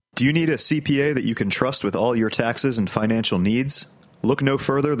Do you need a CPA that you can trust with all your taxes and financial needs? Look no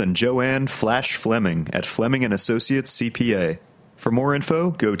further than Joanne Flash Fleming at Fleming & Associates CPA. For more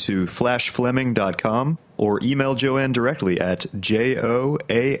info, go to flashfleming.com or email Joanne directly at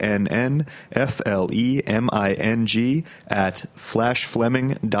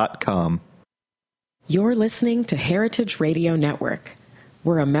joannfleming@flashfleming.com. You're listening to Heritage Radio Network.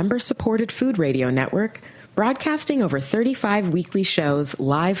 We're a member-supported food radio network broadcasting over 35 weekly shows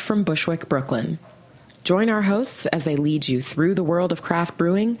live from Bushwick, Brooklyn. Join our hosts as they lead you through the world of craft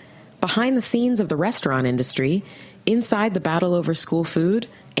brewing, behind the scenes of the restaurant industry, inside the battle over school food,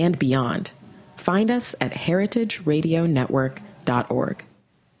 and beyond. Find us at heritageradionetwork.org.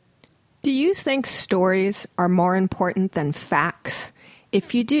 Do you think stories are more important than facts?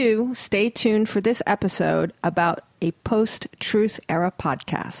 If you do, stay tuned for this episode about a post-truth era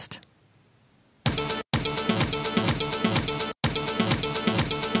podcast.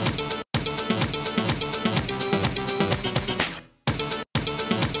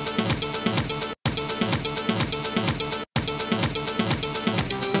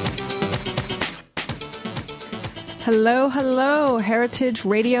 Hello, hello, Heritage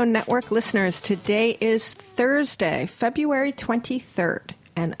Radio Network listeners. Today is Thursday, February 23rd,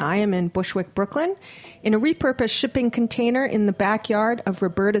 and I am in Bushwick, Brooklyn, in a repurposed shipping container in the backyard of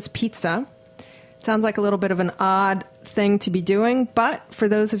Roberta's Pizza. Sounds like a little bit of an odd thing to be doing, but for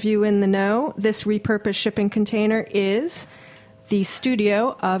those of you in the know, this repurposed shipping container is the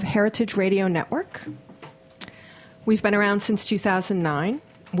studio of Heritage Radio Network. We've been around since 2009.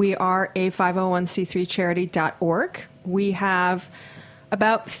 We are a 501c3 charity.org. We have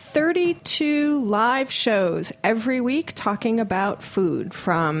about 32 live shows every week talking about food,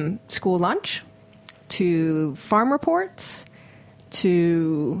 from school lunch to farm reports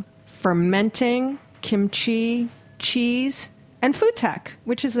to fermenting, kimchi, cheese, and food tech,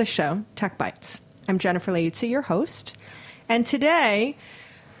 which is the show, Tech Bites. I'm Jennifer Leitze, your host. And today,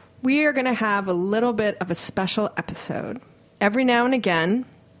 we are going to have a little bit of a special episode. Every now and again,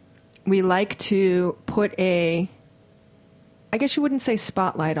 we like to put I guess you wouldn't say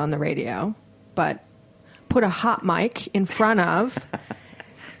spotlight on the radio, but put a hot mic in front of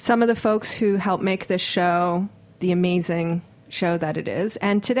some of the folks who help make this show the amazing show that it is.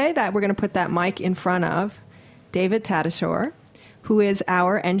 And today we're going to put that mic in front of David Tadashore, who is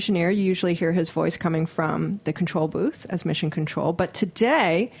our engineer. You usually hear his voice coming from the control booth as mission control. But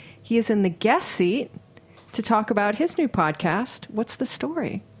today, he is in the guest seat to talk about his new podcast, What's the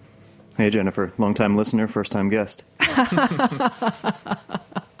Story? Hey, Jennifer. Long-time listener, first-time guest.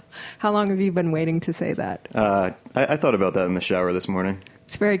 How long have you been waiting to say that? I thought about that in the shower this morning.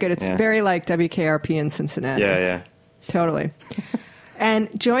 It's very good. It's very like WKRP in Cincinnati. Yeah. Totally. And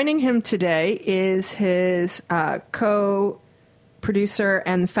joining him today is his co-producer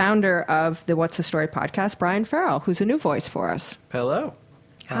and founder of the What's the Story podcast, Brian Farrell, who's a new voice for us. Hello.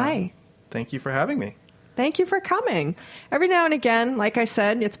 Hi. Thank you for having me. Thank you for coming. Every now and again, like I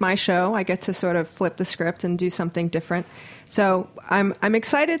said, it's my show. I get to sort of flip the script and do something different. So I'm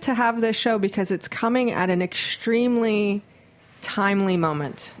excited to have this show because it's coming at an extremely timely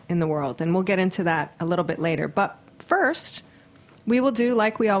moment in the world. And we'll get into that a little bit later. But first, we will do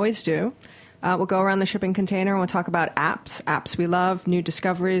like we always do. We'll go around the shipping container and we'll talk about apps we love, new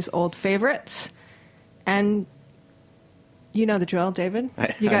discoveries, old favorites. And you know the drill, David.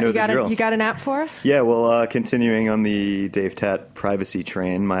 You got an app for us? Yeah, well, continuing on the Dave Tat privacy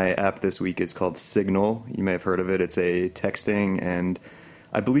train, my app this week is called Signal. You may have heard of it. It's a texting, and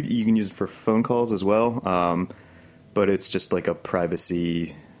I believe you can use it for phone calls as well, but it's just like a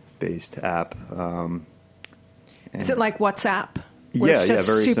privacy-based app. Is it like WhatsApp? Yeah, very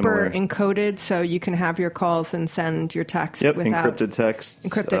super similar. Encoded, so you can have your calls and send your text without... encrypted texts.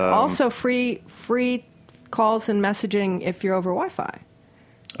 Encrypted. Also free calls and messaging if you're over Wi-Fi.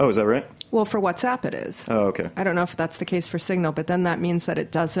 Oh, is that right? Well, for WhatsApp it is. Oh, okay. I don't know if that's the case for Signal, but then that means that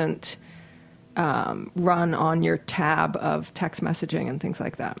it doesn't run on your tab of text messaging and things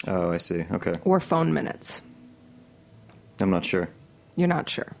like that. Oh, I see. Okay. Or phone minutes. I'm not sure. You're not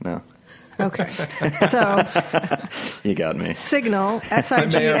sure? No. Okay. So... You got me. Signal, S-I-G-N-A-L. I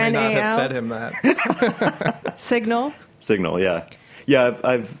may or may not have fed him that. Signal? Signal, yeah. Yeah,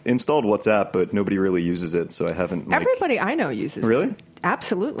 I've installed WhatsApp, but nobody really uses it, so I haven't... Everybody I know uses it. Really?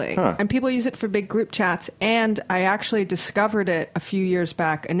 Absolutely. Huh. And people use it for big group chats, and I actually discovered it a few years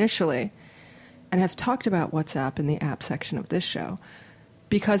back initially, and have talked about WhatsApp in the app section of this show,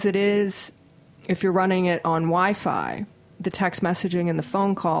 because it is, if you're running it on Wi-Fi, the text messaging and the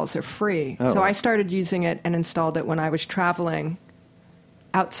phone calls are free. Oh. So I started using it and installed it when I was traveling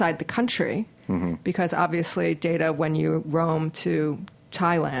outside the country, because obviously data when you roam to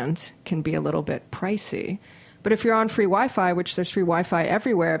Thailand can be a little bit pricey. But if you're on free Wi-Fi, which there's free Wi-Fi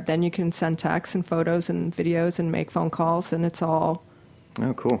everywhere, then you can send texts and photos and videos and make phone calls, and it's all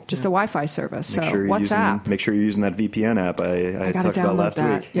cool. Just a Wi-Fi service. Make so sure WhatsApp. Make sure you're using that VPN app I talked about last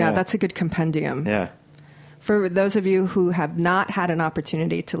week. Yeah, that's a good compendium. Yeah. For those of you who have not had an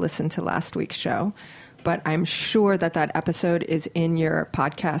opportunity to listen to last week's show, but I'm sure that episode is in your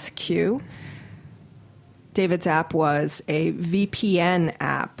podcast queue, David's app was a VPN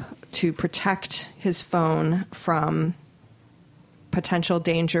app to protect his phone from potential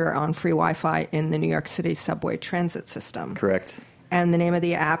danger on free Wi-Fi in the New York City subway transit system. Correct. And the name of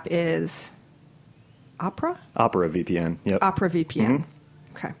the app is Opera? Opera VPN. Yep. Opera VPN.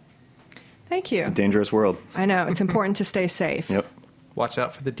 Mm-hmm. Okay. Thank you. It's a dangerous world. I know. It's important to stay safe. Yep. Watch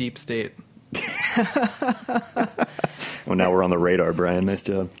out for the deep state. Well, now we're on the radar, Brian. Nice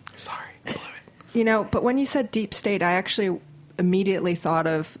job. Sorry. Blew it. You know, but when you said deep state, I actually immediately thought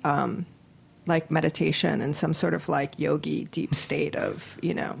of like meditation and some sort of like yogi deep state of,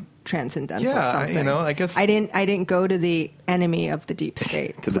 transcendental something. I guess I didn't go to the enemy of the deep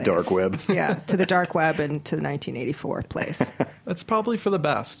state. To the dark web. Yeah, to the dark web and to the 1984 place. That's probably for the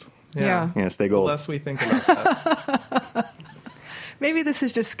best. Yeah. Yeah, stay gold. The less we think about that. Maybe this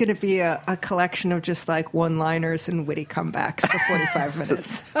is just going to be a collection of just like one-liners and witty comebacks for 45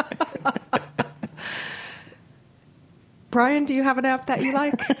 minutes. Brian, do you have an app that you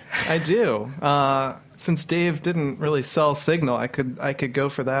like? I do. Since Dave didn't really sell Signal, I could go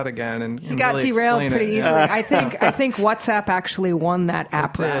for that again and You got really derailed explain pretty it. easily. I think WhatsApp actually won that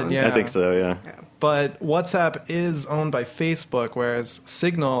app round. yeah. I think so, yeah. But WhatsApp is owned by Facebook, whereas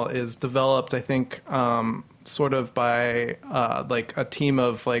Signal is developed, I think, sort of by like a team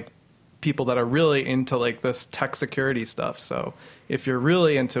of like people that are really into like this tech security stuff. So if you're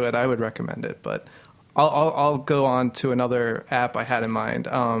really into it, I would recommend it. But I'll go on to another app I had in mind.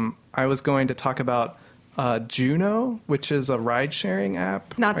 I was going to talk about Juno, which is a ride-sharing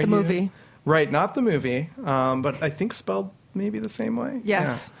app. Not the movie. Right, not the movie, but I think spelled maybe the same way.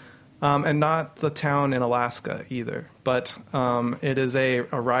 Yes. Yeah. And not the town in Alaska either. But it is a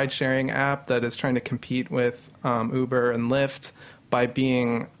ride-sharing app that is trying to compete with Uber and Lyft by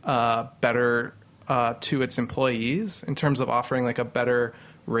being better to its employees in terms of offering like a better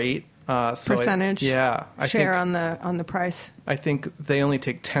rate. Percentage. I share think, on the price. I think they only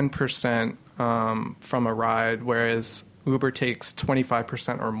take 10% from a ride, whereas Uber takes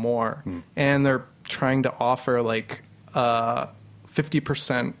 25% or more. And they're trying to offer like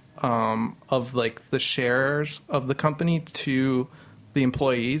 50% of like the shares of the company to the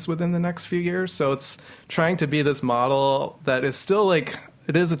employees within the next few years. So it's trying to be this model that is still like,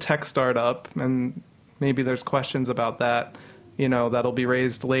 it is a tech startup, and maybe there's questions about that, that'll be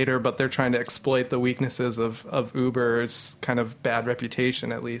raised later, but they're trying to exploit the weaknesses of Uber's kind of bad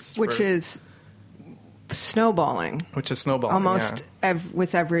reputation, at least. Which is snowballing. Almost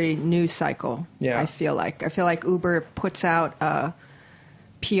with every news cycle, yeah. I feel like Uber puts out a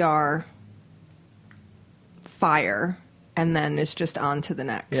PR fire and then it's just on to the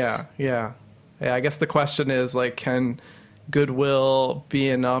next. Yeah. I guess the question is like, can goodwill be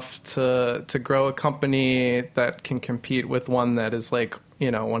enough to grow a company that can compete with one that is like,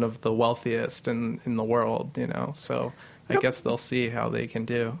 one of the wealthiest in the world, So I guess they'll see how they can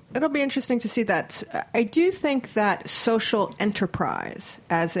do. It'll be interesting to see that. I do think that social enterprise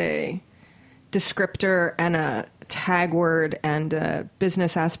as a descriptor and a tag word and a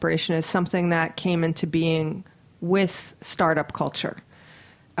business aspiration is something that came into being with startup culture.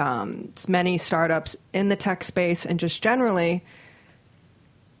 Many startups in the tech space and just generally,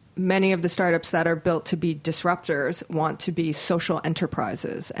 many of the startups that are built to be disruptors want to be social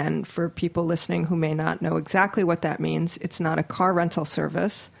enterprises. And for people listening who may not know exactly what that means, it's not a car rental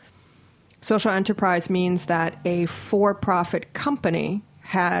service. Social enterprise means that a for-profit company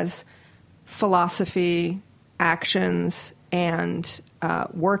has philosophy, actions, and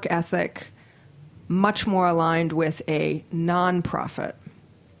work ethic much more aligned with a nonprofit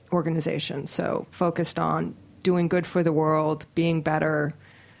organization. So focused on doing good for the world, being better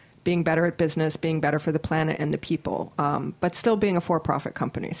at business, being better for the planet and the people, but still being a for-profit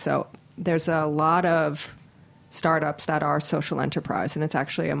company. So there's a lot of startups that are social enterprise, and it's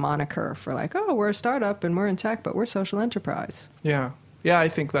actually a moniker for like, oh, we're a startup and we're in tech, but we're social enterprise. Yeah, I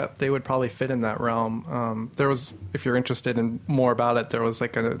think that they would probably fit in that realm. There was, if you're interested in more about it, there was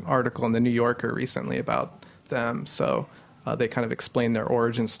like an article in the New Yorker recently about them. So they kind of explained their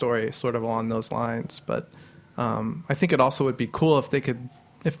origin story sort of along those lines. But I think it also would be cool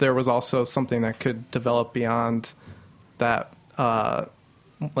if there was also something that could develop beyond that,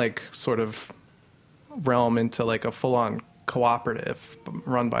 like sort of realm into like a full-on cooperative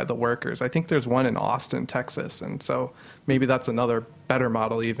run by the workers. I think there's one in Austin, Texas, and so maybe that's another better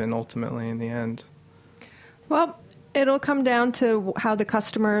model even ultimately in the end. Well, it'll come down to how the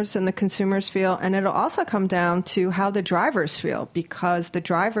customers and the consumers feel, and it'll also come down to how the drivers feel, because the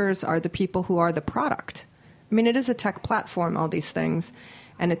drivers are the people who are the product. I mean, it is a tech platform, all these things,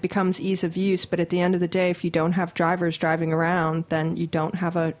 and it becomes ease of use, but at the end of the day, if you don't have drivers driving around, then you don't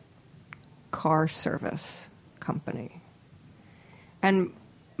have a car service company. And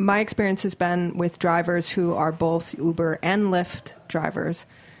my experience has been with drivers who are both Uber and Lyft drivers.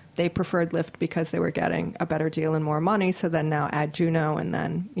 They preferred Lyft because they were getting a better deal and more money. So then now add Juno, and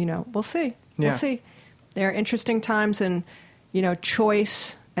then, we'll see. We'll see. There are interesting times, and,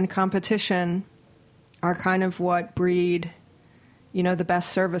 choice and competition are kind of what breed, the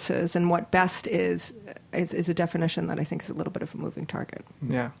best services. And what best is a definition that I think is a little bit of a moving target.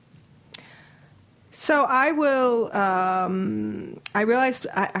 Yeah. So I realized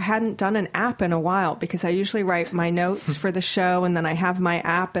I hadn't done an app in a while, because I usually write my notes for the show, and then I have my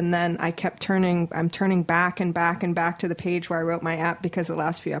app, and then I'm turning back and back and back to the page where I wrote my app, because the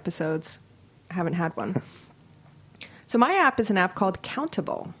last few episodes I haven't had one. So my app is an app called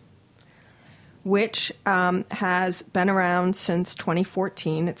Countable, which has been around since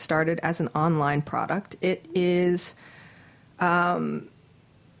 2014. It started as an online product. It is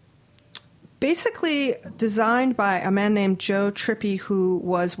basically designed by a man named Joe Trippi, who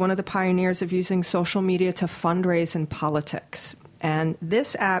was one of the pioneers of using social media to fundraise in politics. And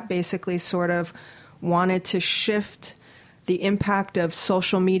this app basically sort of wanted to shift the impact of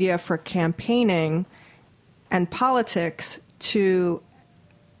social media for campaigning and politics to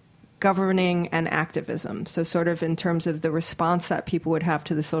governing and activism. So sort of in terms of the response that people would have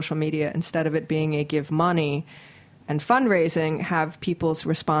to the social media, instead of it being a give money and fundraising, have people's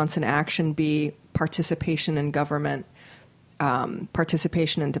response and action be participation in government,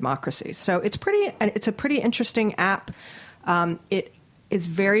 participation in democracy. So it's a pretty interesting app. It is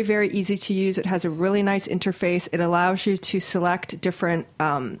very, very easy to use. It has a really nice interface. It allows you to select different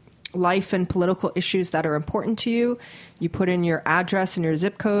life and political issues that are important to you. You put in your address and your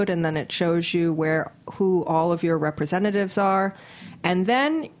zip code, and then it shows you who all of your representatives are. And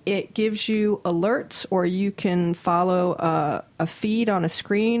then it gives you alerts, or you can follow a feed on a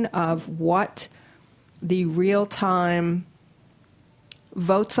screen of what the real-time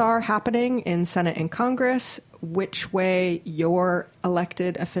votes are happening in Senate and Congress, which way your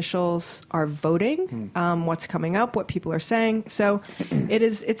elected officials are voting, what's coming up, what people are saying. So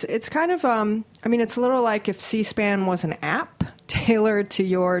it's kind of, it's a little like if C-SPAN was an app tailored to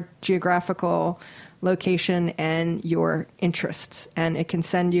your geographical location and your interests. And it can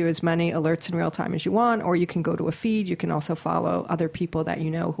send you as many alerts in real time as you want, or you can go to a feed. You can also follow other people that you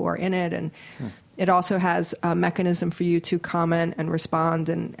know who are in it. And it also has a mechanism for you to comment and respond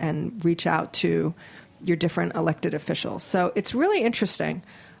and reach out to your different elected officials. So it's really interesting.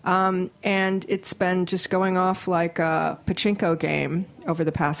 And it's been just going off like a pachinko game over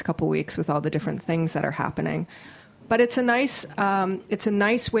the past couple weeks with all the different things that are happening. But it's a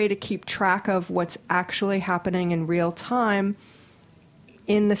nice way to keep track of what's actually happening in real time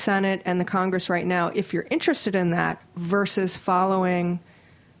in the Senate and the Congress right now, if you're interested in that, versus following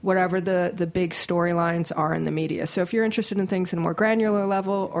whatever the big storylines are in the media. So if you're interested in things at a more granular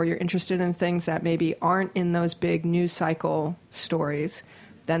level, or you're interested in things that maybe aren't in those big news cycle stories,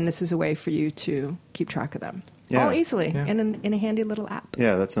 then this is a way for you to keep track of them. Yeah. All easily in a handy little app.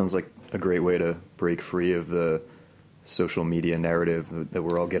 Yeah, that sounds like a great way to break free of the social media narrative that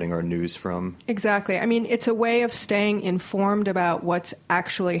we're all getting our news from. Exactly. I mean, it's a way of staying informed about what's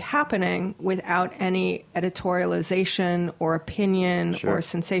actually happening without any editorialization or opinion or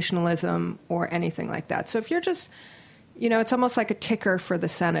sensationalism or anything like that. So if you're just, it's almost like a ticker for the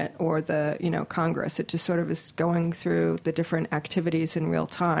Senate or the, Congress. It just sort of is going through the different activities in real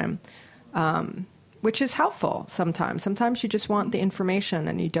time, which is helpful sometimes. Sometimes you just want the information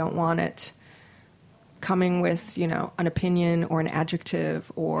and you don't want it coming with, an opinion or an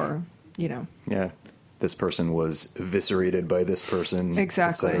adjective or, Yeah, this person was eviscerated by this person.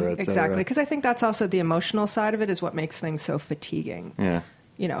 Exactly, et cetera, et cetera. exactly. Because I think that's also the emotional side of it is what makes things so fatiguing. Yeah.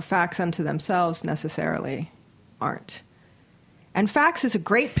 Facts unto themselves necessarily aren't. And facts is a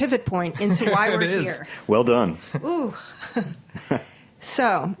great pivot point into why we're here. Well done. Ooh.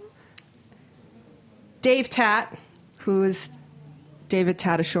 So, Dave Tat, who is David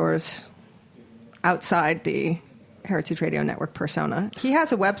Tatasciore outside the Heritage Radio Network persona, he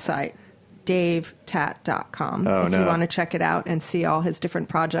has a website davetat.com if you want to check it out and see all his different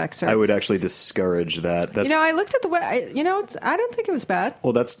projects. I would actually discourage that. That's, I looked at the web. I don't think it was bad.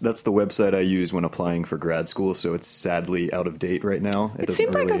 Well, that's the website I use when applying for grad school, so it's sadly out of date right now. It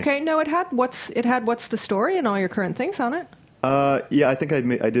seemed like okay. No, it had what's the story and all your current things on it. Yeah, I think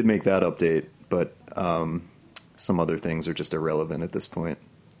I did make that update, but some other things are just irrelevant at this point.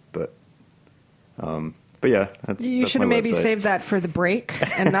 But yeah, you should have maybe saved that for the break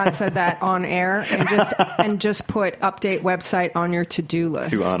and not said that on air, and just put update website on your to-do list.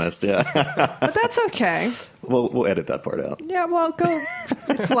 Too honest, yeah. But that's okay. We'll edit that part out. Yeah, well, go.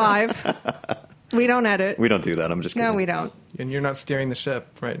 It's live. We don't edit. We don't do that. I'm just kidding. No, we don't. And you're not steering the ship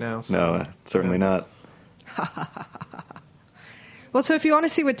right now. So. No, certainly not. Well, so if you want to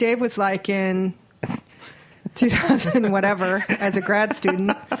see what Dave was like in 2000 whatever as a grad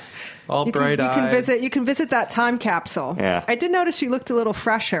student, you can visit that time capsule. Yeah. I did notice you looked a little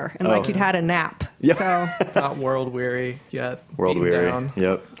fresher and like you'd had a nap. Yep. So not world weary yet. World weary. Down.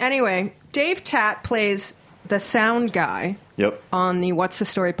 Yep. Anyway, Dave Tat plays the sound guy. Yep. On the What's the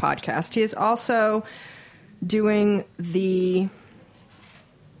Story podcast. He is also doing the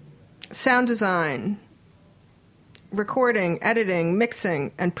sound design, recording, editing,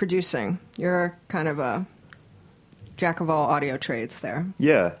 mixing, and producing. You're kind of a jack of all audio trades there.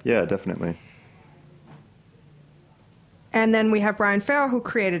 Yeah, definitely. And then we have Brian Farrell, who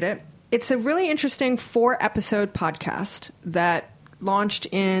created it. It's a really interesting 4-episode podcast that launched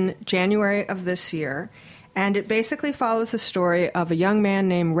in January of this year. And it basically follows the story of a young man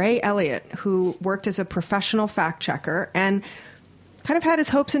named Ray Elliott, who worked as a professional fact checker and kind of had his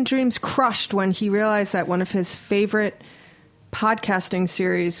hopes and dreams crushed when he realized that one of his favorite podcasting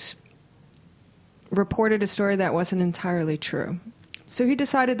series reported a story that wasn't entirely true. So he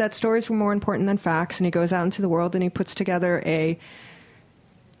decided that stories were more important than facts, and he goes out into the world and he puts together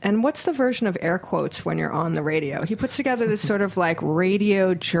and what's the version of air quotes when you're on the radio? He puts together this sort of like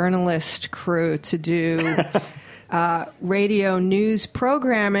radio journalist crew to do radio news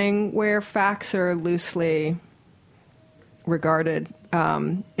programming where facts are loosely regarded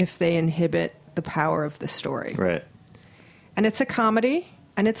if they inhibit the power of the story. Right. And it's a comedy,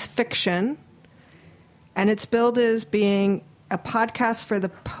 and it's fiction, and it's billed as being a podcast for the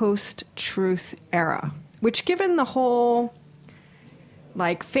post-truth era, which given the whole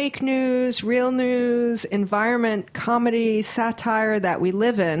like fake news, real news, environment, comedy, satire that we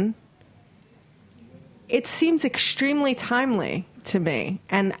live in, it seems extremely timely to me.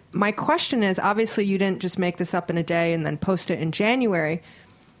 And my question is, obviously you didn't just make this up in a day and then post it in January.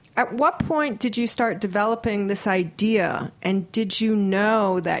 At what point did you start developing this idea? And did you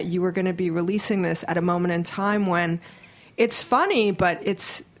know that you were going to be releasing this at a moment in time when it's funny, but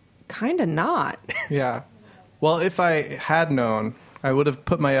it's kind of not? Yeah. Well, if I had known, I would have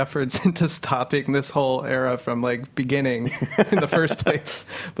put my efforts into stopping this whole era from like beginning in the first place.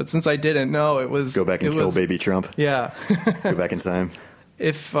 But since I didn't know, it was... Go back and kill baby Trump. Yeah. Go back in time.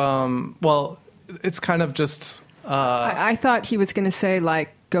 Well, it's kind of just... I thought he was going to say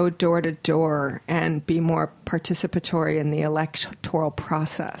like go door to door and be more participatory in the electoral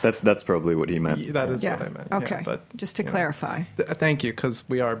process. That's probably what he meant. That is what I meant. Okay. Yeah, but just to clarify. Thank you, because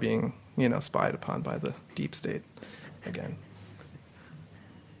we are being, spied upon by the deep state again.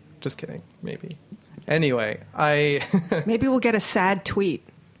 Just kidding, maybe. Anyway, Maybe we'll get a sad tweet.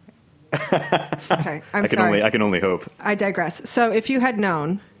 Okay, I'm sorry. I can only hope. I digress. So if you had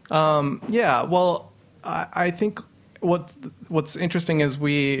known... yeah, well, I think what's interesting is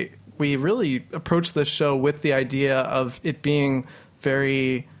we really approached this show with the idea of it being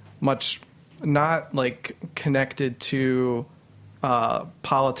very much not like connected to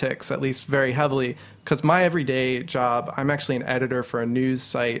politics, at least very heavily, because my everyday job, I'm actually an editor for a news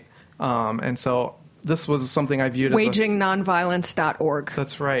site, and so this was something I viewed as WagingNonviolence.org.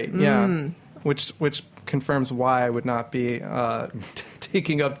 That's right, yeah, which confirms why I would not be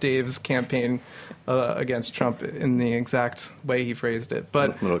taking up Dave's campaign against Trump in the exact way he phrased it.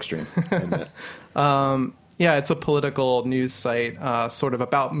 But a little extreme. yeah, it's a political news site, sort of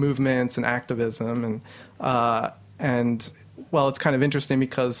about movements and activism, and well, it's kind of interesting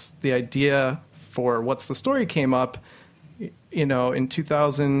because the idea for What's the Story came up, in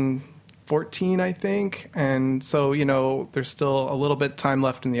 2014, I think, and so there's still a little bit time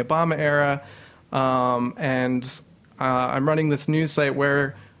left in the Obama era, and I'm running this news site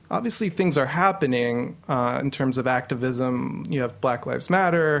where obviously things are happening in terms of activism. You have Black Lives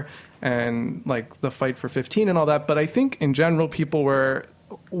Matter and like the fight for 15 and all that, but I think in general people were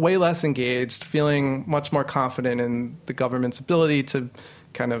way less engaged, feeling much more confident in the government's ability to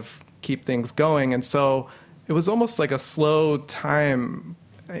kind of keep things going. And so it was almost like a slow time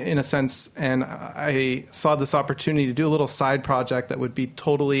in a sense, and I saw this opportunity to do a little side project that would be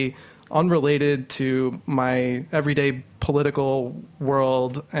totally unrelated to my everyday political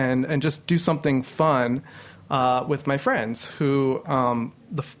world, and just do something fun with my friends who,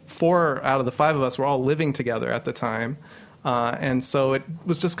 the 4 out of the 5 of us were all living together at the time. And so it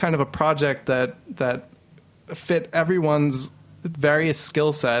was just kind of a project that fit everyone's various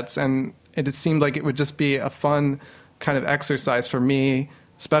skill sets, and it seemed like it would just be a fun kind of exercise for me,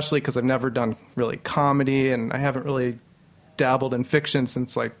 especially because I've never done really comedy, and I haven't really dabbled in fiction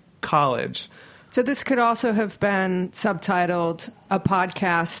since like college. So this could also have been subtitled "A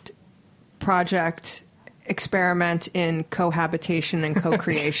Podcast Project Experiment in Cohabitation and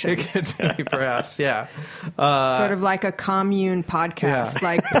Co-Creation." It could be, perhaps, yeah. Sort of like a commune podcast. Yeah.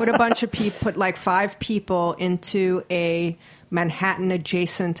 Like put a bunch of people, put like 5 people into a Manhattan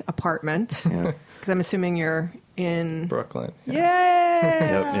adjacent apartment. Because I'm assuming you're in Brooklyn.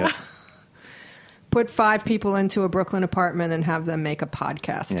 Yeah. Yep. Put 5 people into a Brooklyn apartment and have them make a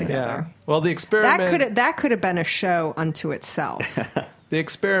podcast together. Yeah. Well, the experiment... That could have been a show unto itself. The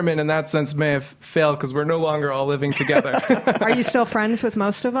experiment in that sense may have failed because we're no longer all living together. Are you still friends with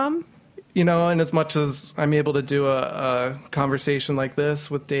most of them? You know, and as much as I'm able to do a conversation like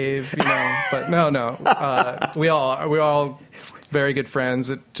this with Dave, you know, but no. We're all very good friends.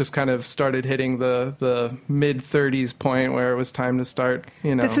 It just kind of started hitting the mid-30s point where it was time to start,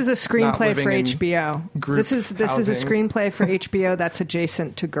 you know. This is a screenplay for HBO. Group This is a housing. screenplay for HBO that's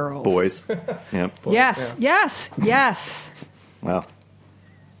adjacent to Girls. Boys. Yep. Yes. Wow.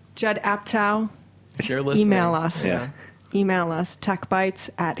 Judd Apatow, If you're listening. email us. Yeah. Email us,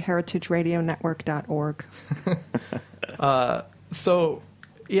 techbites@heritageradionetwork.org. So,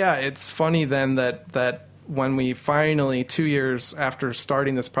 yeah, it's funny then that when we finally, 2 years after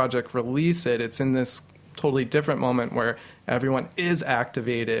starting this project, release it, it's in this totally different moment where everyone is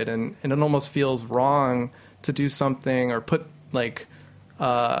activated, and it almost feels wrong to do something or put like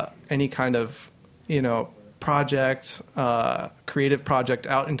any kind of, you know, project, creative project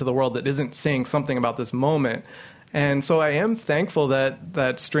out into the world that isn't saying something about this moment. And so I am thankful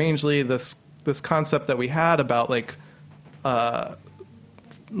that strangely this concept that we had about like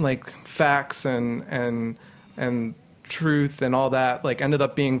facts and truth and all that like ended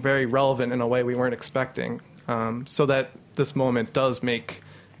up being very relevant in a way we weren't expecting. So that this moment does make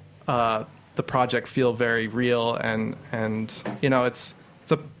the project feel very real, and you know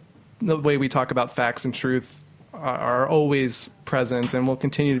the way we talk about facts and truth are always present and will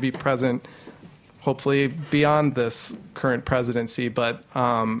continue to be present, hopefully beyond this current presidency. But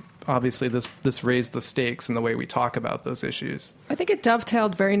obviously this raised the stakes in the way we talk about those issues. I think it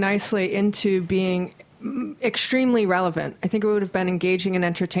dovetailed very nicely into being extremely relevant. I think it would have been engaging and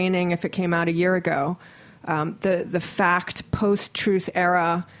entertaining if it came out a year ago. The fact post-truth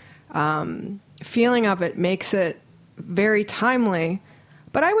era feeling of it makes it very timely.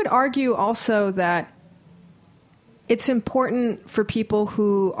 But I would argue also that it's important for people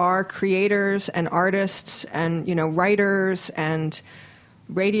who are creators and artists and, you know, writers and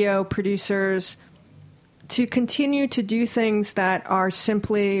radio producers to continue to do things that are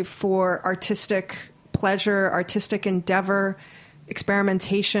simply for artistic pleasure, artistic endeavor,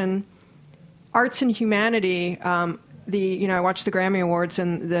 experimentation. Arts and humanity, I watched the Grammy Awards,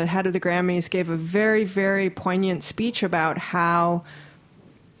 and the head of the Grammys gave a very, very poignant speech about how,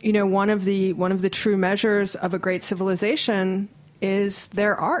 you know, one of the true measures of a great civilization is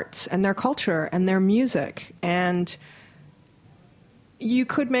their arts and their culture and their music. And you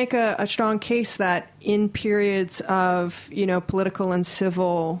could make a strong case that in periods of, you know, political and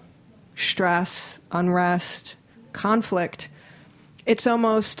civil stress, unrest, conflict, it's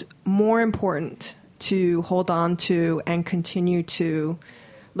almost more important to hold on to and continue to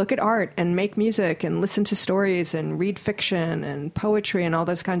look at art and make music and listen to stories and read fiction and poetry and all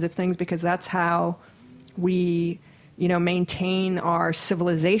those kinds of things, because that's how we, you know, maintain our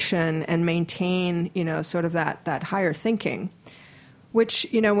civilization and maintain, you know, sort of that higher thinking, which,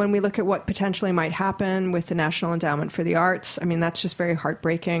 you know, when we look at what potentially might happen with the National Endowment for the Arts, I mean, that's just very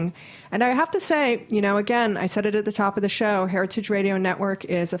heartbreaking. And I have to say, you know, again, I said it at the top of the show, Heritage Radio Network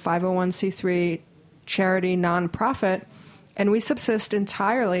is a 501c3 charity nonprofit, and we subsist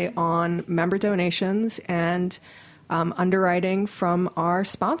entirely on member donations and underwriting from our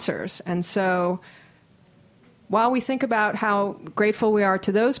sponsors. And so while we think about how grateful we are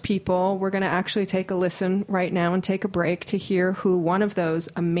to those people, we're going to actually take a listen right now and take a break to hear who one of those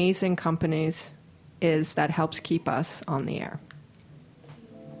amazing companies is that helps keep us on the air.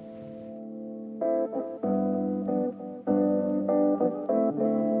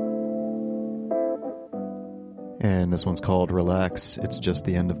 And and this one's called Relax, It's Just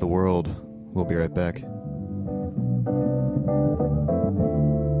the End of the World. We'll be right back.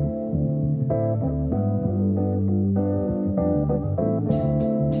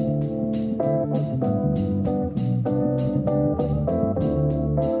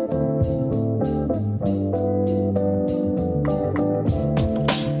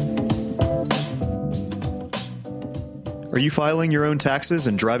 Are you filing your own taxes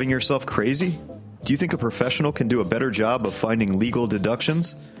and driving yourself crazy? Do you think a professional can do a better job of finding legal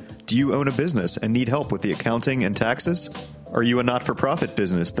deductions? Do you own a business and need help with the accounting and taxes? Are you a not-for-profit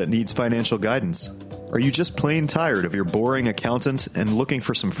business that needs financial guidance? Are you just plain tired of your boring accountant and looking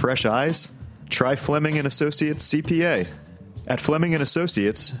for some fresh eyes? Try Fleming & Associates CPA. At Fleming &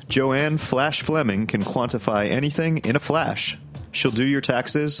 Associates, Joanne Flash Fleming can quantify anything in a flash. She'll do your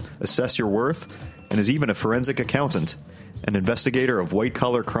taxes, assess your worth, and is even a forensic accountant, an investigator of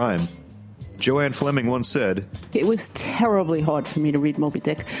white-collar crime. Joanne Fleming once said, "It was terribly hard for me to read Moby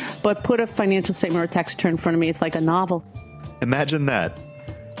Dick, but put a financial statement or a tax return in front of me, it's like a novel." Imagine that.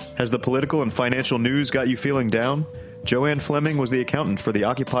 Has the political and financial news got you feeling down? Joanne Fleming was the accountant for the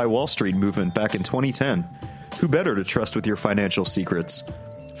Occupy Wall Street movement back in 2010. Who better to trust with your financial secrets?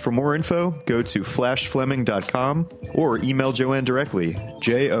 For more info, go to flashfleming.com or email Joanne directly,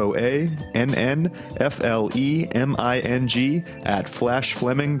 JOANNFLEMING at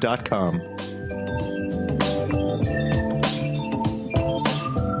flashfleming.com.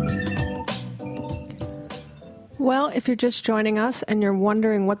 Well, if you're just joining us and you're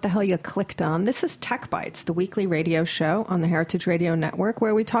wondering what the hell you clicked on, this is Tech Bites, the weekly radio show on the Heritage Radio Network,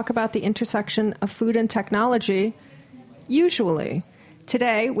 where we talk about the intersection of food and technology, usually.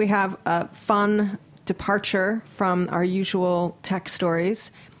 Today, we have a fun departure from our usual tech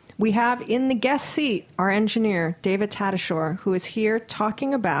stories. We have in the guest seat our engineer, David Tatasciore, who is here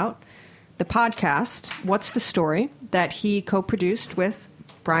talking about the podcast, What's the Story, that he co-produced with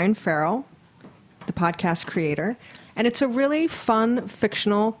Brian Farrell, the podcast creator. And it's a really fun,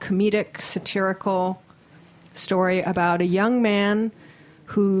 fictional, comedic, satirical story about a young man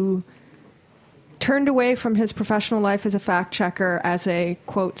who turned away from his professional life as a fact checker as a,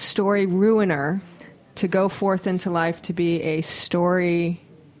 quote, story ruiner to go forth into life to be a story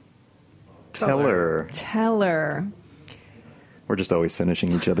Teller. We're just always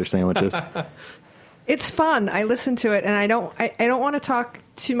finishing each other's sandwiches. It's fun. I listen to it, and I don't want to talk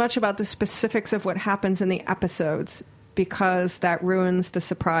too much about the specifics of what happens in the episodes because that ruins the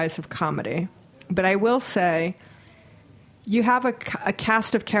surprise of comedy. But I will say, you have a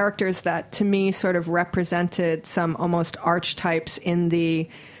cast of characters that, to me, sort of represented some almost archetypes in the,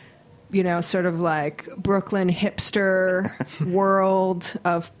 sort of like Brooklyn hipster world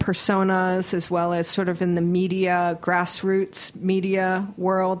of personas, as well as sort of in the media, grassroots media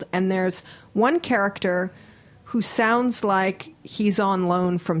world. And there's one character who sounds like he's on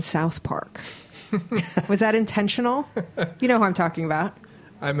loan from South Park. Was that intentional? You know who I'm talking about.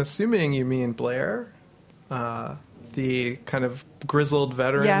 I'm assuming you mean Blair, the kind of grizzled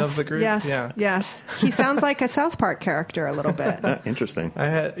veteran of the group. Yes. He sounds like a South Park character a little bit. Interesting.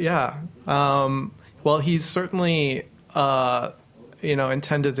 Well, he's certainly,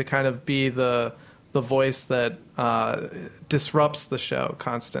 intended to kind of be the voice that disrupts the show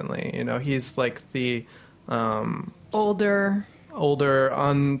constantly. He's like the older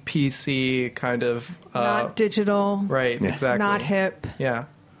on PC kind of not digital, right? Yeah. Exactly, not hip. Yeah.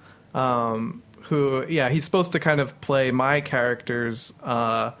 He's supposed to kind of play my character's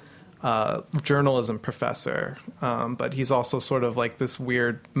journalism professor, but he's also sort of like this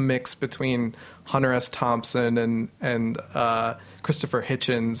weird mix between Hunter S. Thompson and Christopher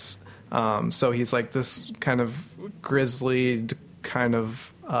Hitchens. So he's like this kind of grizzly, kind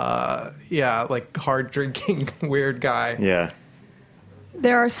of like hard drinking weird guy. Yeah.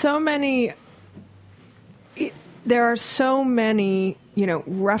 There are so many,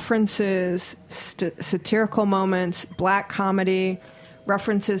 references, satirical moments, black comedy,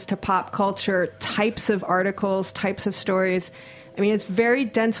 references to pop culture, types of articles, types of stories. I mean, it's very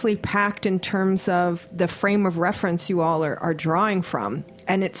densely packed in terms of the frame of reference you all are drawing from.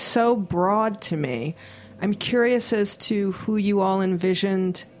 And it's so broad to me. I'm curious as to who you all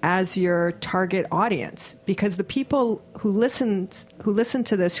envisioned as your target audience, because the people who listen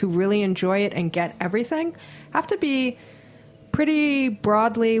to this, who really enjoy it and get everything, have to be pretty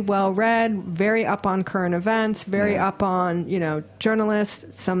broadly well-read, very up on current events, very up on,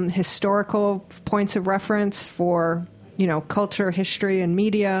 journalists, some historical points of reference for, culture, history, and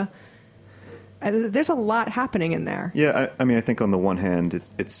media. There's a lot happening in there. Yeah, I think on the one hand,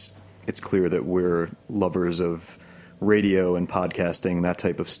 it's clear that we're lovers of radio and podcasting, that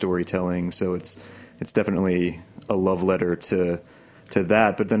type of storytelling. So it's definitely a love letter to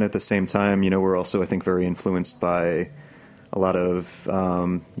that. But then at the same time, we're also, I think, very influenced by a lot of,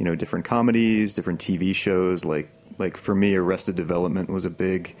 different comedies, different TV shows. Like for me, Arrested Development was a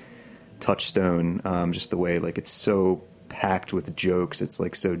big touchstone. Just the way, like, it's so packed with jokes. It's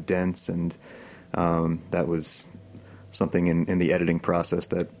like so dense. And that was something in the editing process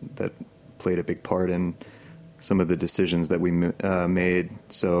that played a big part in some of the decisions that we made.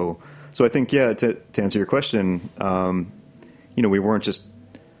 So I think, to answer your question, we weren't just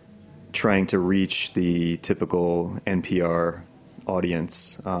trying to reach the typical NPR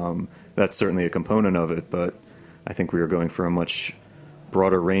audience. That's certainly a component of it, but I think we were going for a much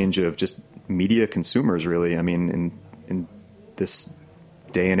broader range of just media consumers, really. I mean, in this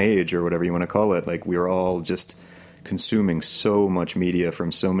day and age, or whatever you want to call it, like, we are all just consuming so much media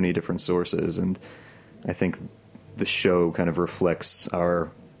from so many different sources, and I think the show kind of reflects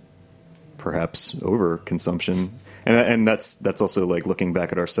our perhaps overconsumption, and that's also like looking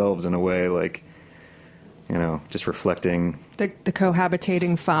back at ourselves in a way, like, just reflecting the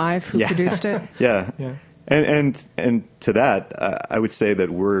cohabitating five who produced it. Yeah. And to that, I would say that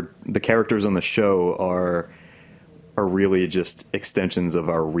the characters on the show are really just extensions of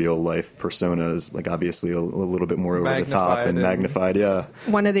our real life personas, like obviously a little bit more over the top and magnified. Yeah.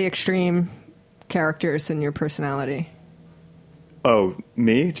 One of the extreme characters in your personality. Oh,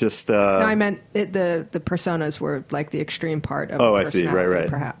 me? Just no, I meant the personas were like the extreme part of. Oh, I see. Right.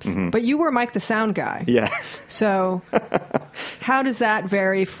 Perhaps, mm-hmm. But you were Mike the sound guy. Yeah. So, how does that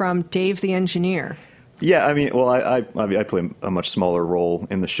vary from Dave the engineer? Yeah, I mean, well, I play a much smaller role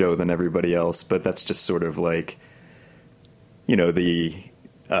in the show than everybody else, but that's just sort of like, the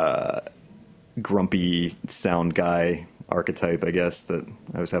grumpy sound guy archetype, I guess, that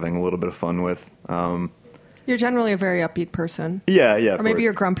I was having a little bit of fun with. You're generally a very upbeat person. Yeah. Or maybe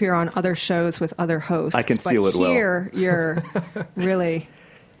you're grumpier on other shows with other hosts. I can seal it well. But here, you're really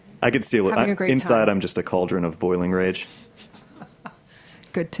I can seal it. having a great Inside, time. I'm just a cauldron of boiling rage.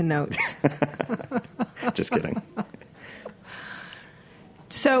 Good to note. Just kidding.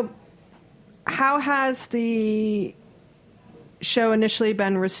 So, how has the show initially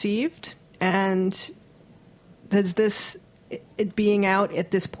been received? And does it being out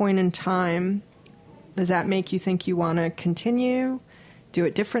at this point in time, does that make you think you want to continue, do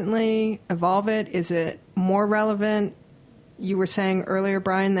it differently, evolve it? Is it more relevant? You were saying earlier,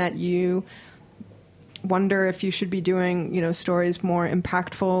 Brian, that you wonder if you should be doing, stories more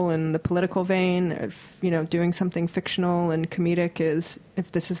impactful in the political vein, if, doing something fictional and comedic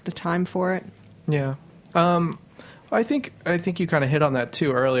if this is the time for it. Yeah. I think you kind of hit on that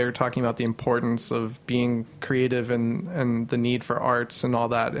too earlier, talking about the importance of being creative and the need for arts and all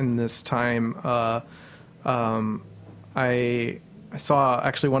that in this time. I saw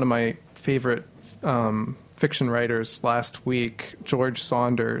actually one of my favorite fiction writers last week, George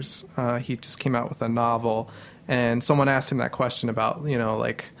Saunders. He just came out with a novel, and someone asked him that question about,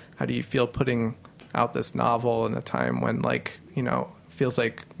 like, how do you feel putting out this novel in a time when, like, feels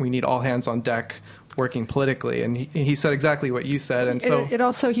like we need all hands on deck working politically, and he said exactly what you said. And so it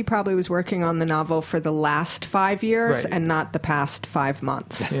also, he probably was working on the novel for the last 5 years, right, and not the past 5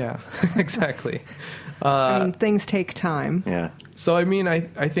 months. Yeah, exactly. I mean, things take time. Yeah. So, I mean, I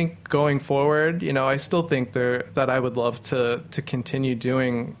think going forward, I still think that I would love to continue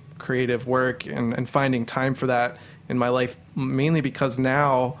doing creative work and finding time for that in my life, mainly because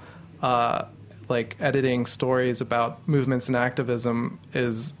now, like, editing stories about movements and activism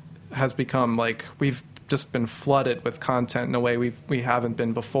has become, like, we've just been flooded with content in a way we haven't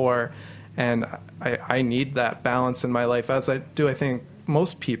been before, and I need that balance in my life, as I think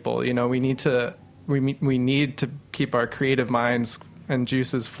most people. We need to keep our creative minds and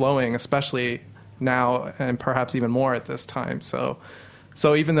juices flowing, especially now, and perhaps even more at this time. So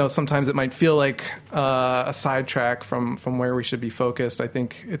even though sometimes it might feel like a sidetrack from where we should be focused, I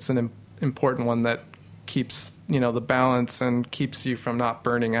think it's an important one that keeps the balance and keeps you from not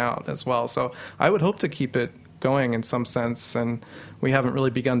burning out as well. So I would hope to keep it going in some sense, and we haven't really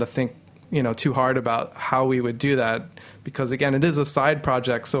begun to think too hard about how we would do that, because again, it is a side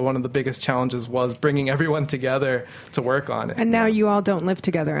project. So one of the biggest challenges was bringing everyone together to work on it. And now you all don't live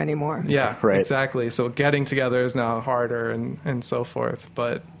together anymore. Yeah, right. Exactly. So getting together is now harder and so forth.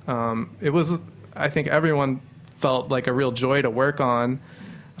 But it was, I think everyone felt like a real joy to work on.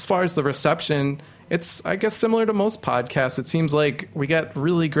 As far as the reception, it's, I guess, similar to most podcasts. It seems like we get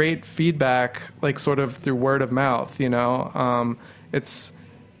really great feedback, like sort of through word of mouth,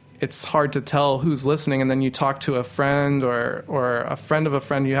 It's hard to tell who's listening, and then you talk to a friend or a friend of a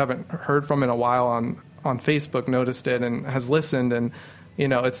friend you haven't heard from in a while on Facebook, noticed it and has listened, and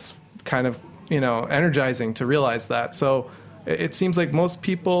it's kind of energizing to realize that. So it seems like most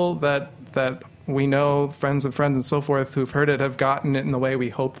people that we know, friends of friends and so forth, who've heard it have gotten it in the way we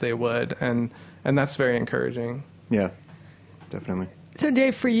hoped they would, and that's very encouraging. Yeah, definitely. So,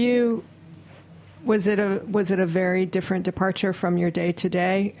 Dave, for you, was it a very different departure from your day to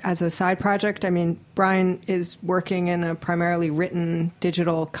day as a side project? I mean, Brian is working in a primarily written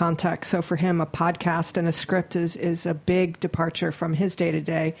digital context, so for him, a podcast and a script is a big departure from his day to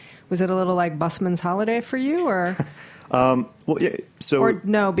day. Was it a little like busman's holiday for you, or? Well, yeah. So, or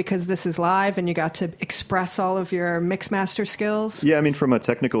no, because this is live and you got to express all of your mixmaster skills. Yeah, I mean, from a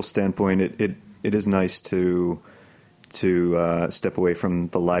technical standpoint, it is nice to step away from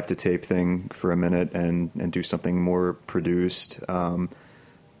the live to tape thing for a minute and do something more produced. Like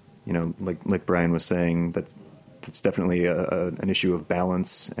Brian was saying, that's definitely an issue of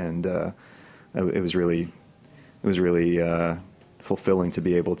balance, and it was really fulfilling to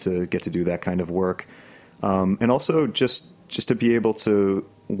be able to get to do that kind of work, and also just to be able to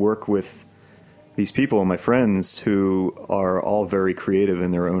work with these people, my friends, who are all very creative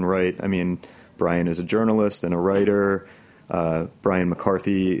in their own right. I mean, Brian is a journalist and a writer. Brian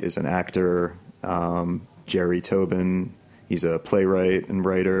McCarthy is an actor. Jerry Tobin, he's a playwright and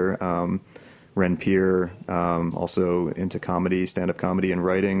writer. Ren Peer, also into comedy, stand-up comedy and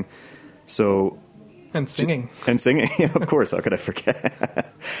writing. So, and singing. Yeah, of course. How could I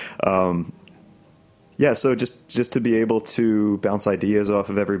forget? Yeah, so just to be able to bounce ideas off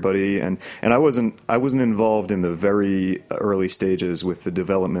of everybody, and I wasn't involved in the very early stages with the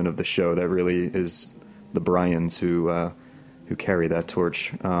development of the show. That really is the Bryans who carry that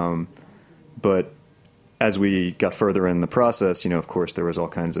torch. But as we got further in the process, of course, there was all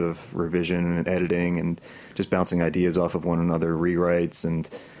kinds of revision and editing and just bouncing ideas off of one another, rewrites, and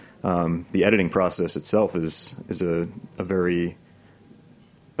the editing process itself is a very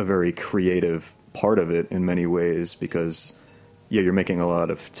creative part of it in many ways, because you're making a lot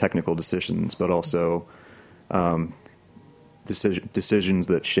of technical decisions, but also decisions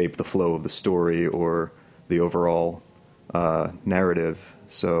that shape the flow of the story or the overall narrative.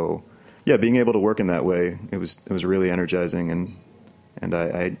 So being able to work in that way, it was really energizing, and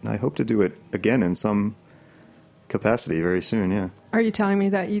I hope to do it again in some capacity very soon. Yeah. Are you telling me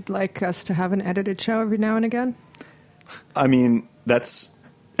that you'd like us to have an edited show every now and again? I mean, that's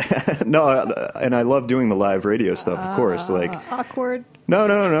no, and I love doing the live radio stuff, of course. Like, awkward. No,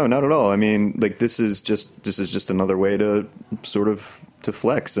 not at all. I mean, like, this is just another way to sort of to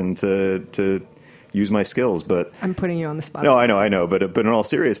flex and to use my skills. But I'm putting you on the spot. No, I know. But in all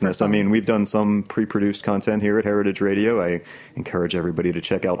seriousness, I mean, we've done some pre-produced content here at Heritage Radio. I encourage everybody to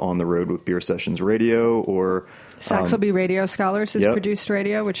check out On the Road with Beer Sessions Radio, or Saxelby Radio Scholars has produced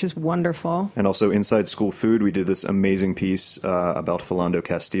radio, which is wonderful. And also Inside School Food. We did this amazing piece about Philando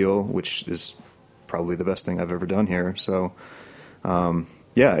Castile, which is probably the best thing I've ever done here. So,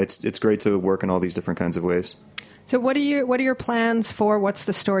 it's great to work in all these different kinds of ways. So what are your plans for What's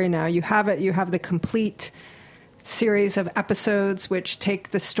the Story now? You have it. You have the complete series of episodes which take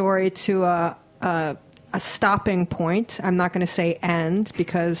the story to a stopping point. I'm not going to say end,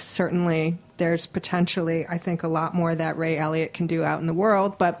 because certainly there's potentially, I think, a lot more that Ray Elliott can do out in the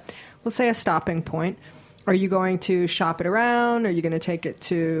world, but we'll say a stopping point. Are you going to shop it around? Are you going to take it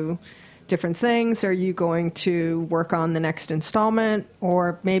to different things? Are you going to work on the next installment?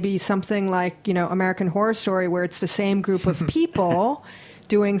 Or maybe something like, American Horror Story, where it's the same group of people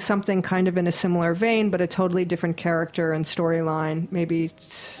doing something kind of in a similar vein, but a totally different character and storyline, maybe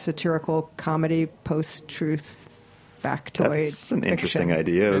satirical comedy, post-truth factoid. That's an interesting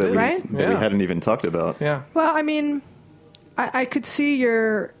idea that we hadn't even talked about. Yeah. Well, I mean, I could see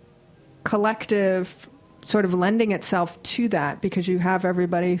your collective sort of lending itself to that, because you have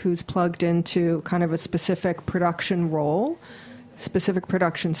everybody who's plugged into kind of a specific production role, specific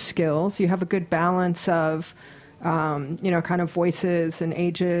production skills. You have a good balance of, kind of voices and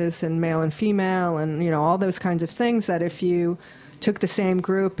ages and male and female and, all those kinds of things that if you took the same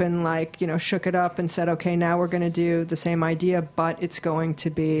group and shook it up and said, okay, now we're going to do the same idea, but it's going to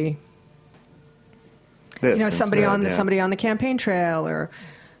be, somebody on the campaign trail, or,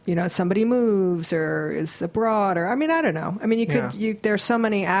 somebody moves or is abroad, or, I don't know. There's so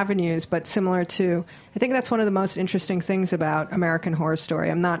many avenues, but similar to, I think that's one of the most interesting things about American Horror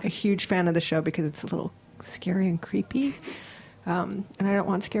Story. I'm not a huge fan of the show because it's a little scary and creepy. And I don't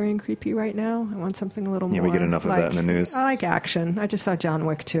want scary and creepy right now. I want something a little more. Yeah, we get enough of that in the news. I like action. I just saw John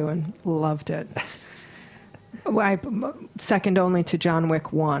Wick 2 and loved it. Second only to John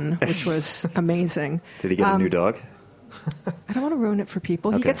Wick 1, which was amazing. Did he get a new dog? I don't want to ruin it for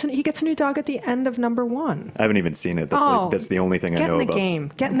people. Okay. He gets a new dog at the end of number 1. I haven't even seen it. That's the only thing I know about.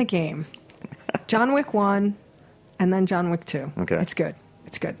 Get in the game. John Wick 1 and then John Wick 2. Okay. It's good.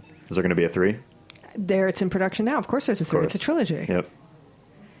 It's good. Is there going to be a 3? It's in production now. Of course there's a 3. It's a trilogy. Yep.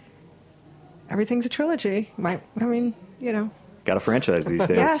 Everything's a trilogy. Got a franchise these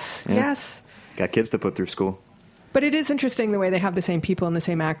days. Yes, Yeah. yes. Got kids to put through school. But it is interesting the way they have the same people and the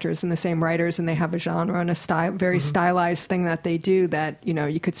same actors and the same writers, and they have a genre and a style, very stylized thing that they do that,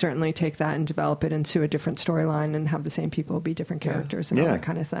 you could certainly take that and develop it into a different storyline and have the same people be different characters and all that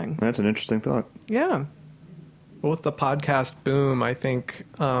kind of thing. That's an interesting thought. Yeah. Well, with the podcast boom, I think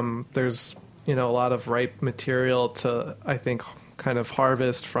there's a lot of ripe material to, I think, kind of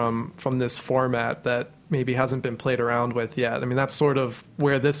harvest from this format that maybe hasn't been played around with yet. I mean, that's sort of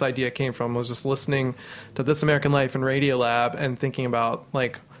where this idea came from, was just listening to This American Life and Radiolab and thinking about,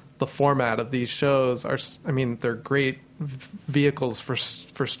 like, the format of these shows they're great vehicles for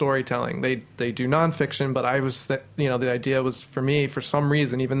storytelling. They do nonfiction, but the idea was, for me, for some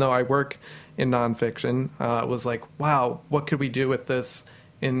reason, even though I work in nonfiction, was like, wow, what could we do with this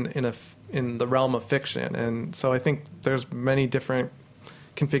in the realm of fiction? And so I think there's many different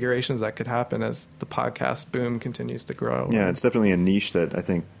configurations that could happen as the podcast boom continues to grow. Yeah, it's definitely a niche that I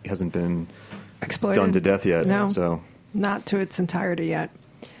think hasn't been Exploited. done to death yet. No, So not to its entirety yet.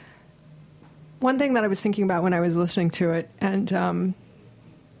 One thing that I was thinking about when I was listening to it, and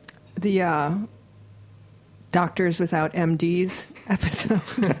the Doctors Without MDs episode.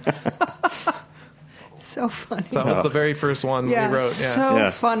 So funny. That was the very first one we wrote. Yeah.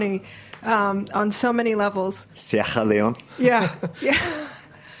 So funny on so many levels. Sierra Leone. Yeah.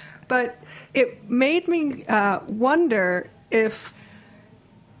 But it made me wonder if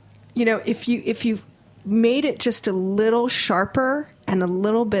you made it just a little sharper and a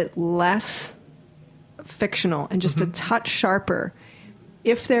little bit less fictional and just a touch sharper,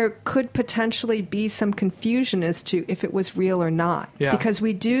 if there could potentially be some confusion as to if it was real or not. Yeah. Because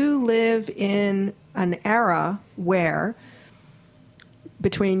we do live in an era where,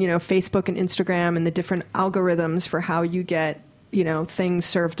 between Facebook and Instagram and the different algorithms for how you get things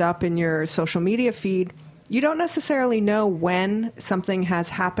served up in your social media feed, you don't necessarily know when something has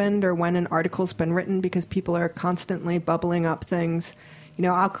happened or when an article's been written, because people are constantly bubbling up things.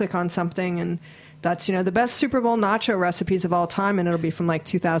 I'll click on something and that's, the best Super Bowl nacho recipes of all time, and it'll be from like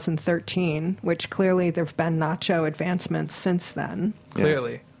 2013, which clearly there have been nacho advancements since then.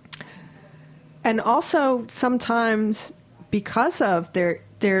 Clearly. And also sometimes, because of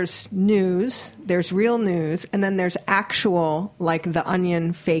there's news, there's real news, and then there's actual, like The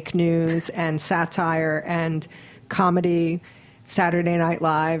Onion, fake news and satire and comedy, Saturday Night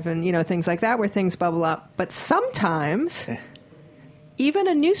Live, and things like that, where things bubble up. But sometimes even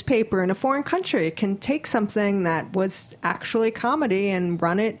a newspaper in a foreign country can take something that was actually comedy and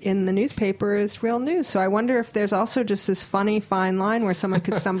run it in the newspaper as real news. So I wonder if there's also just this funny fine line where someone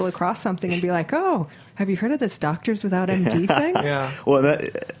could stumble across something and be like, oh, have you heard of this Doctors Without MD thing? Yeah. Well,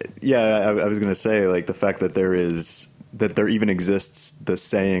 I was going to say, like, the fact that there even exists the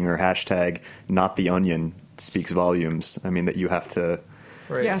saying or hashtag "not the onion" speaks volumes. I mean, that you have to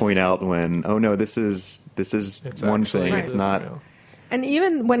point out when, oh no, this is one thing. Right. It's not. Real. And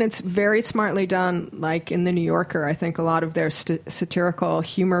even when it's very smartly done, like in The New Yorker, I think a lot of their satirical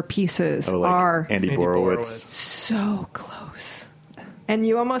humor pieces are Andy Borowitz. so close. And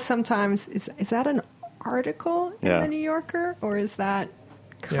you almost sometimes, is that an article in The New Yorker, or is that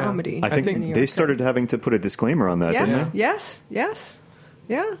comedy? I think in The New they Yorker? started having to put a disclaimer on that, didn't they? Yes.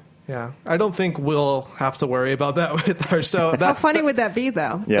 Yeah. Yeah, I don't think we'll have to worry about that with our show. How funny would that be,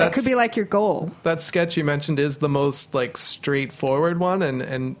 though? Yeah. That could be like your goal. That sketch you mentioned is the most like straightforward one,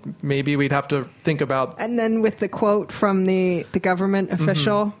 and maybe we'd have to think about. And then with the quote from the government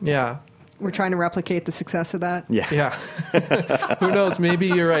official, Yeah, we're trying to replicate the success of that. Yeah. Who knows? Maybe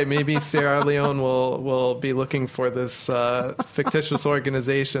you're right. Maybe Sierra Leone will be looking for this fictitious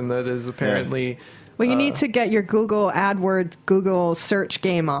organization that is apparently. Well, you need to get your Google AdWords Google search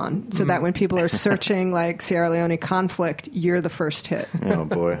game on, so that when people are searching like Sierra Leone conflict, you're the first hit. Oh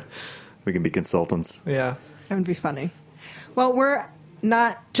boy, we can be consultants. Yeah. That would be funny. Well, we're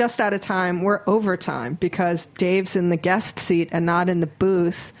not just out of time, we're over time, because Dave's in the guest seat and not in the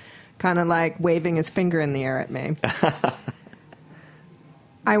booth, kind of like waving his finger in the air at me.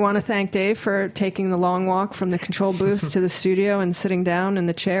 I want to thank Dave for taking the long walk from the control booth to the studio and sitting down in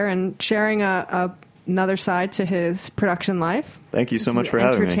the chair and sharing another side to his production life. Thank you so much for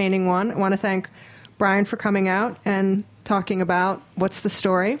having me. Entertaining one. I want to thank Brian for coming out and talking about What's the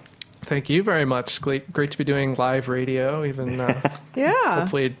Story. Thank you very much. Great to be doing live radio, even Yeah.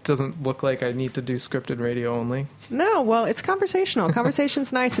 hopefully it doesn't look like I need to do scripted radio only. No, well, it's conversational.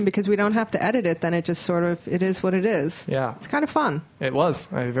 Conversation's nice, and because we don't have to edit it, then it just sort of, it is what it is. Yeah. It's kind of fun. It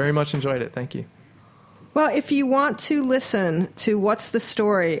was. I very much enjoyed it. Thank you. Well, if you want to listen to What's the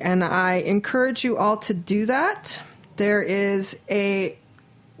Story, and I encourage you all to do that, there is a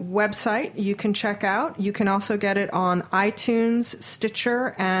website you can check out. You can also get it on iTunes,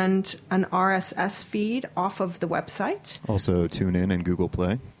 Stitcher, and an RSS feed off of the website. Also, tune in and Google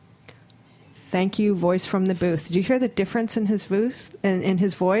Play. Thank you, voice from the booth. Did you hear the difference in his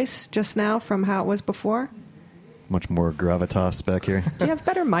voice just now from how it was before? Much more gravitas back here. Do you have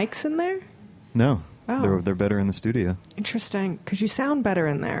better mics in there? No, Oh. they're better in the studio. Interesting, because you sound better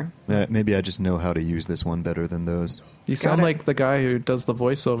in there. Maybe I just know how to use this one better than those. You sound like the guy who does the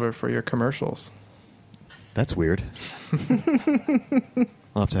voiceover for your commercials. That's weird.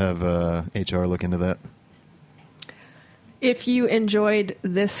 I'll have to have HR look into that. If you enjoyed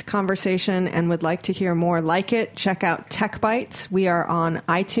this conversation and would like to hear more like it, check out Tech Bites. We are on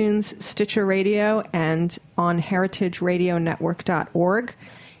iTunes, Stitcher Radio, and on heritageradionetwork.org.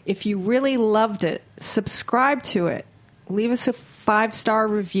 If you really loved it, subscribe to it. Leave us a 5-star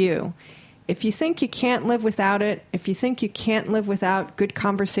review. If you think you can't live without it, if you think you can't live without good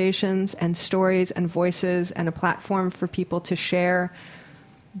conversations and stories and voices and a platform for people to share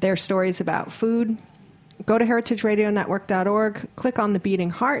their stories about food, go to heritageradionetwork.org, click on the beating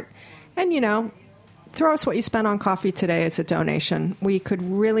heart, and, throw us what you spent on coffee today as a donation. We could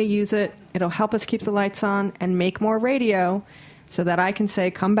really use it. It'll help us keep the lights on and make more radio so that I can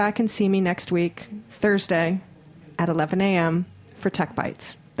say, come back and see me next week, Thursday at 11 a.m. for Tech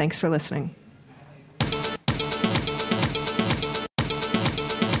Bites. Thanks for listening.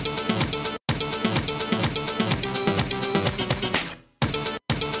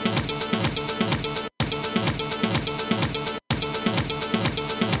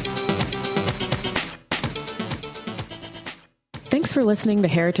 Thanks for listening to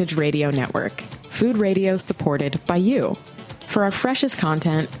Heritage Radio Network, food radio supported by you. For our freshest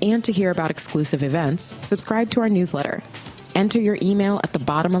content and to hear about exclusive events, subscribe to our newsletter. Enter your email at the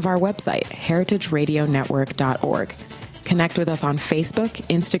bottom of our website, heritageradionetwork.org. Connect with us on Facebook,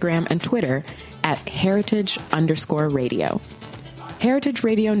 Instagram, and Twitter at heritage_radio. Heritage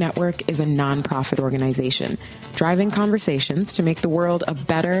Radio Network is a nonprofit organization driving conversations to make the world a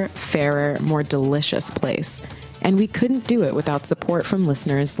better, fairer, more delicious place. And we couldn't do it without support from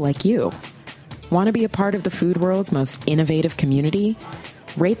listeners like you. Want to be a part of the food world's most innovative community?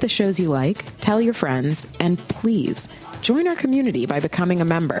 Rate the shows you like, tell your friends, and please join our community by becoming a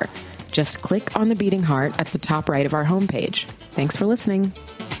member. Just click on the beating heart at the top right of our homepage. Thanks for listening.